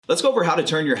Let's go over how to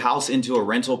turn your house into a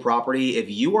rental property.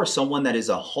 If you are someone that is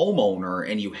a homeowner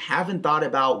and you haven't thought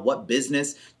about what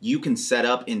business you can set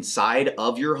up inside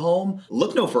of your home,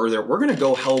 look no further. We're gonna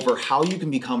go over how you can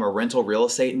become a rental real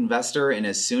estate investor in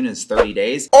as soon as 30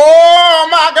 days. Oh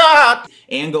my God!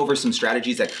 And go over some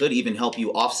strategies that could even help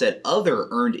you offset other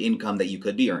earned income that you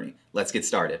could be earning. Let's get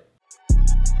started.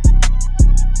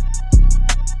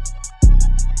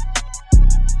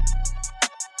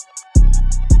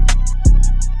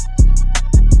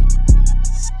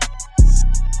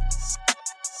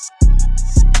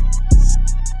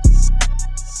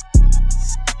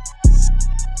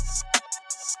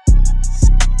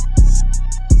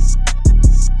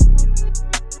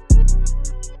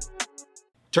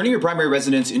 Turning your primary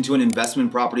residence into an investment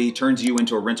property turns you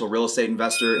into a rental real estate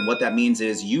investor. And what that means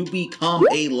is you become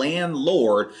a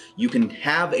landlord. You can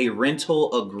have a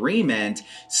rental agreement,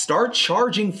 start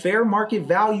charging fair market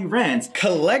value rents,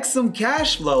 collect some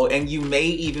cash flow, and you may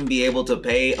even be able to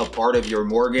pay a part of your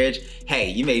mortgage. Hey,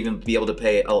 you may even be able to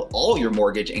pay all your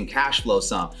mortgage and cash flow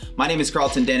some. My name is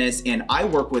Carlton Dennis, and I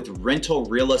work with rental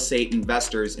real estate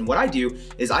investors. And what I do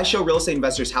is I show real estate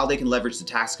investors how they can leverage the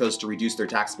tax codes to reduce their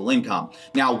taxable income.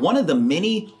 Now, one of the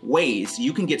many ways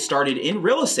you can get started in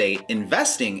real estate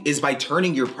investing is by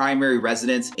turning your primary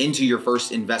residence into your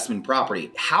first investment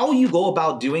property. How you go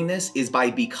about doing this is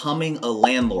by becoming a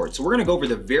landlord. So we're gonna go over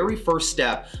the very first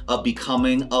step of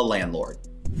becoming a landlord.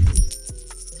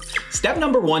 Step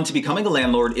number one to becoming a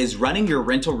landlord is running your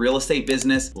rental real estate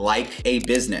business like a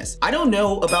business. I don't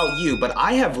know about you, but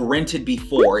I have rented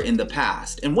before in the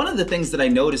past. And one of the things that I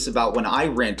notice about when I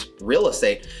rent real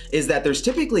estate is that there's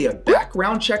typically a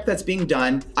background check that's being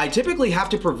done. I typically have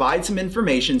to provide some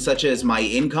information such as my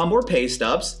income or pay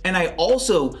stubs. And I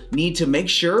also need to make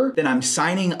sure that I'm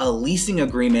signing a leasing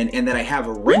agreement and that I have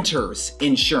renter's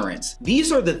insurance.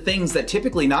 These are the things that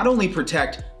typically not only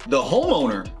protect the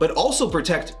homeowner, but also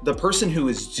protect the person who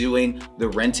is doing the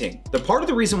renting. The part of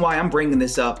the reason why I'm bringing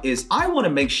this up is I want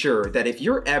to make sure that if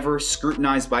you're ever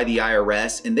scrutinized by the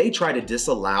IRS and they try to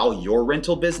disallow your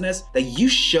rental business, that you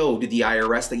showed the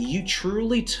IRS that you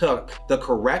truly took the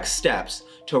correct steps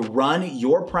to run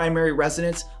your primary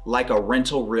residence like a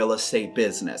rental real estate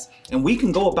business. And we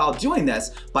can go about doing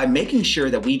this by making sure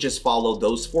that we just follow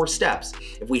those 4 steps.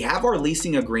 If we have our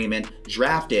leasing agreement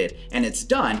drafted and it's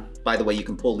done, by the way, you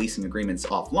can pull leasing agreements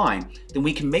offline, then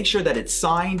we can make sure that it's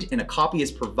signed and a copy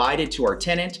is provided to our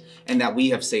tenant and that we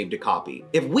have saved a copy.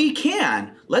 If we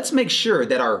can, let's make sure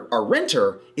that our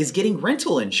renter is getting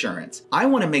rental insurance. I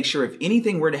want to make sure if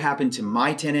anything were to happen to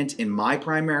my tenant in my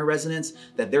primary residence,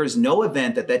 that there is no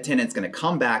event that that tenant's going to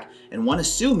come back and want to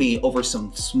sue me over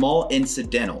some small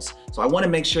incidentals. So I want to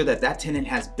make sure that that tenant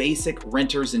has basic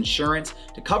renter's insurance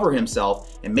to cover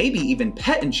himself and maybe even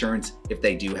pet insurance if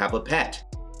they do have a pet.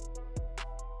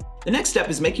 The next step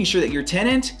is making sure that your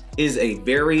tenant is a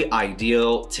very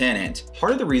ideal tenant.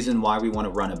 Part of the reason why we want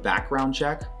to run a background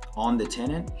check on the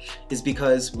tenant is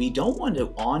because we don't want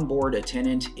to onboard a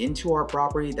tenant into our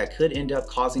property that could end up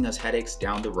causing us headaches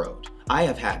down the road. I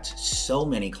have had so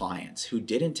many clients who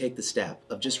didn't take the step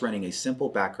of just running a simple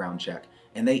background check,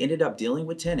 and they ended up dealing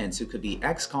with tenants who could be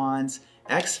ex-cons,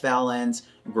 ex-felons,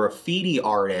 graffiti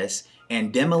artists,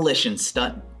 and demolition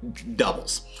stunt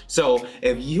doubles. So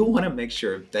if you want to make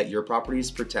sure that your property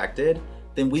is protected,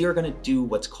 then we are going to do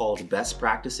what's called best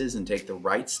practices and take the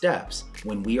right steps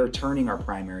when we are turning our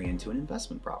primary into an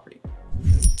investment property.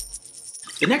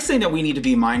 The next thing that we need to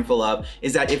be mindful of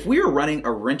is that if we are running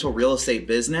a rental real estate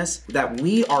business, that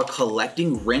we are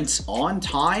collecting rents on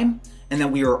time, and that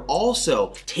we are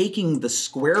also taking the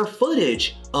square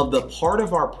footage of the part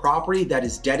of our property that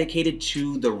is dedicated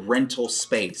to the rental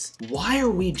space. Why are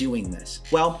we doing this?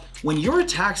 Well, when you're a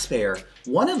taxpayer,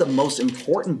 one of the most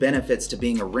important benefits to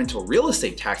being a rental real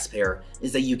estate taxpayer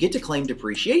is that you get to claim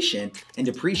depreciation, and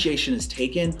depreciation is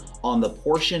taken on the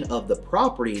portion of the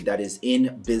property that is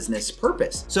in business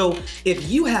purpose. So if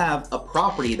you have a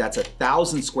property that's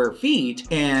 1,000 square feet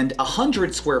and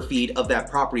 100 square feet of that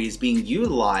property is being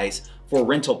utilized for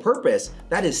rental purpose,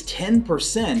 that is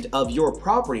 10% of your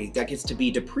property that gets to be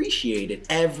depreciated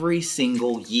every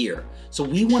single year. So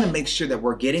we want to make sure that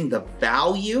we're getting the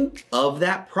value of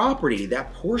that property,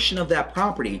 that portion of that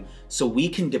property, so we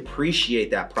can depreciate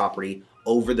that property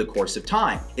over the course of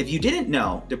time. If you didn't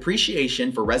know,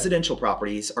 depreciation for residential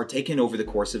properties are taken over the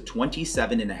course of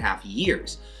 27.5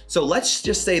 years. So let's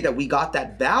just say that we got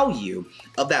that value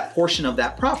of that portion of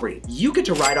that property. You get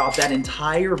to write off that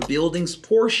entire building's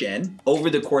portion over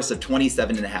the course of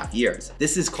 27.5 years.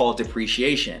 This is called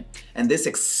depreciation. And this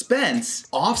expense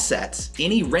offsets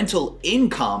any rental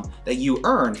income that you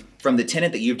earn from the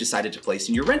tenant that you've decided to place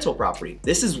in your rental property.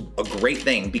 This is a great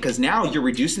thing because now you're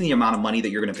reducing the amount of money that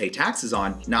you're gonna pay taxes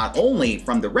on, not only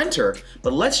from the renter,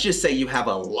 but let's just say you have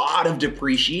a lot of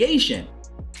depreciation.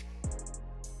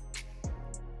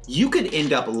 You could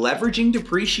end up leveraging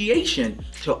depreciation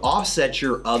to offset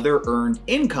your other earned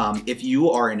income if you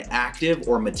are an active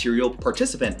or material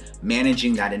participant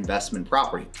managing that investment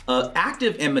property. An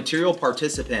active and material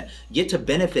participant get to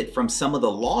benefit from some of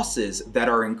the losses that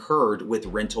are incurred with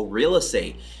rental real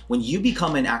estate. When you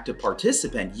become an active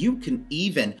participant, you can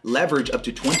even leverage up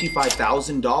to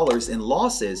 $25,000 in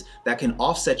losses that can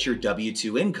offset your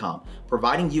W-2 income,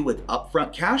 providing you with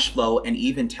upfront cash flow and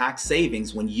even tax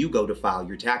savings when you go to file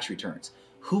your tax returns.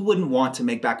 Who wouldn't want to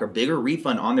make back a bigger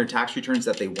refund on their tax returns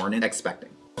that they weren't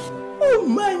expecting? Oh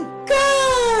my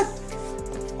God!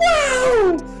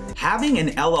 Wow! Having an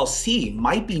LLC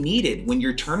might be needed when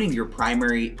you're turning your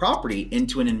primary property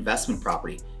into an investment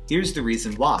property. Here's the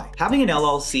reason why. Having an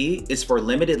LLC is for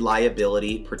limited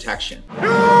liability protection. You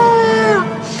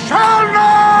shall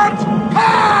not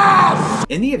pass!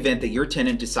 In the event that your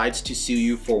tenant decides to sue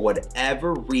you for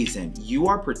whatever reason, you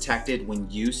are protected when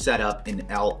you set up an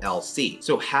LLC.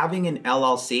 So having an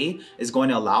LLC is going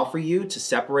to allow for you to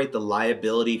separate the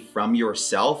liability from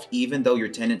yourself, even though your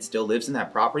tenant still lives in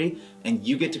that property, and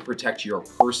you get to protect your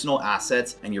personal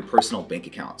assets and your personal bank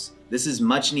accounts. This is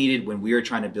much needed when we are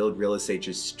trying to build real estate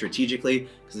just strategically,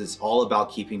 because it's all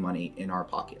about keeping money in our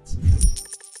pockets.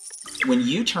 When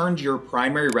you turned your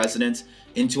primary residence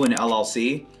into an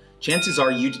LLC, chances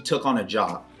are you took on a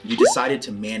job. You decided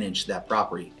to manage that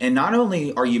property. And not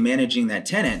only are you managing that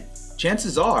tenant,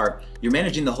 chances are you're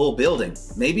managing the whole building.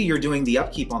 Maybe you're doing the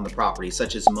upkeep on the property,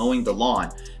 such as mowing the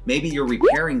lawn. Maybe you're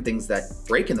repairing things that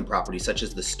break in the property, such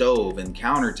as the stove and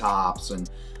countertops and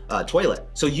toilet.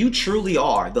 So you truly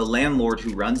are the landlord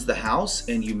who runs the house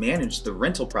and you manage the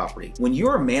rental property. When you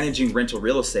are managing rental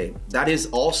real estate, that is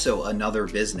also another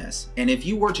business. And if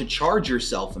you were to charge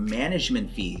yourself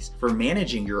management fees for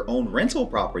managing your own rental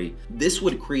property, this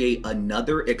would create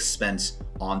another expense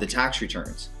on the tax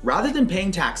returns. Rather than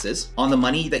paying taxes on the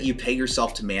money that you pay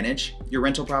yourself to manage your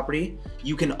rental property,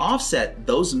 you can offset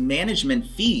those management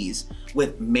fees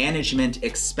with management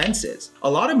expenses. A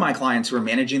lot of my clients who are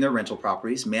managing their rental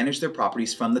properties manage their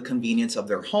properties from the convenience of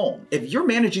their home. If you're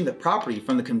managing the property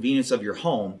from the convenience of your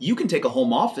home, you can take a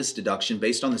home office deduction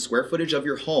based on the square footage of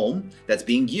your home that's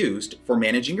being used for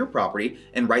managing your property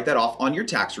and write that off on your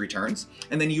tax returns.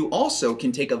 And then you also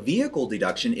can take a vehicle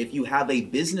deduction if you have a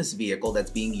business vehicle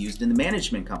that's being used in the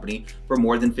management company for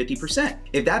more than 50%.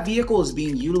 If that vehicle is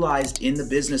being utilized in the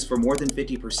business for more than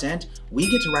 50%, we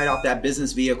get to write off that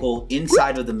business vehicle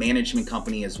inside of the management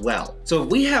company as well. So if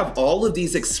we have all of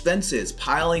these expenses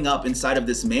piling up inside of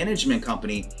this management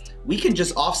company, we can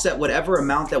just offset whatever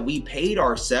amount that we paid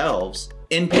ourselves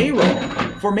in payroll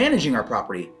for managing our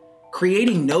property,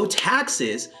 creating no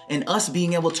taxes and us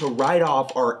being able to write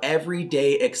off our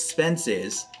everyday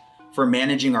expenses for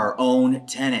managing our own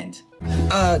tenant.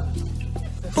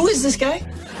 Who is this guy?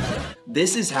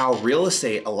 This is how real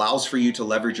estate allows for you to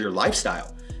leverage your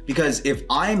lifestyle. Because if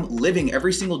I'm living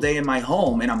every single day in my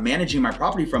home and I'm managing my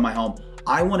property from my home,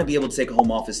 I want to be able to take a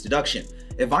home office deduction.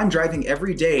 If I'm driving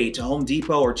every day to Home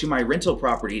Depot or to my rental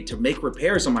property to make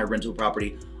repairs on my rental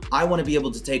property, I want to be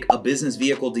able to take a business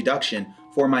vehicle deduction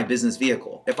for my business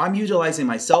vehicle. If I'm utilizing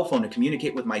my cell phone to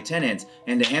communicate with my tenants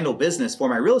and to handle business for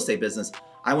my real estate business,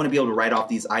 I want to be able to write off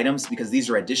these items because these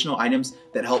are additional items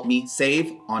that help me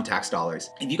save on tax dollars.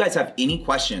 If you guys have any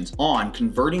questions on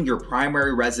converting your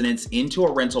primary residence into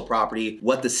a rental property,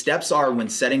 what the steps are when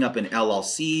setting up an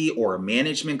LLC or a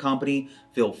management company,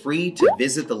 feel free to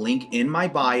visit the link in my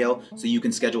bio so you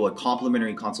can schedule a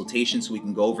complimentary consultation so we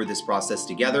can go over this process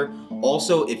together.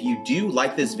 Also, if you do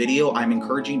like this video, I'm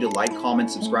encouraging you to like,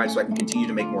 comment, subscribe so I can continue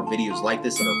to make more videos like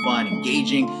this that are fun,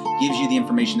 engaging, gives you the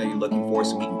information that you're looking for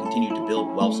so we can continue to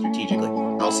build wealth strategically.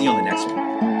 I'll see you on the next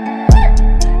one.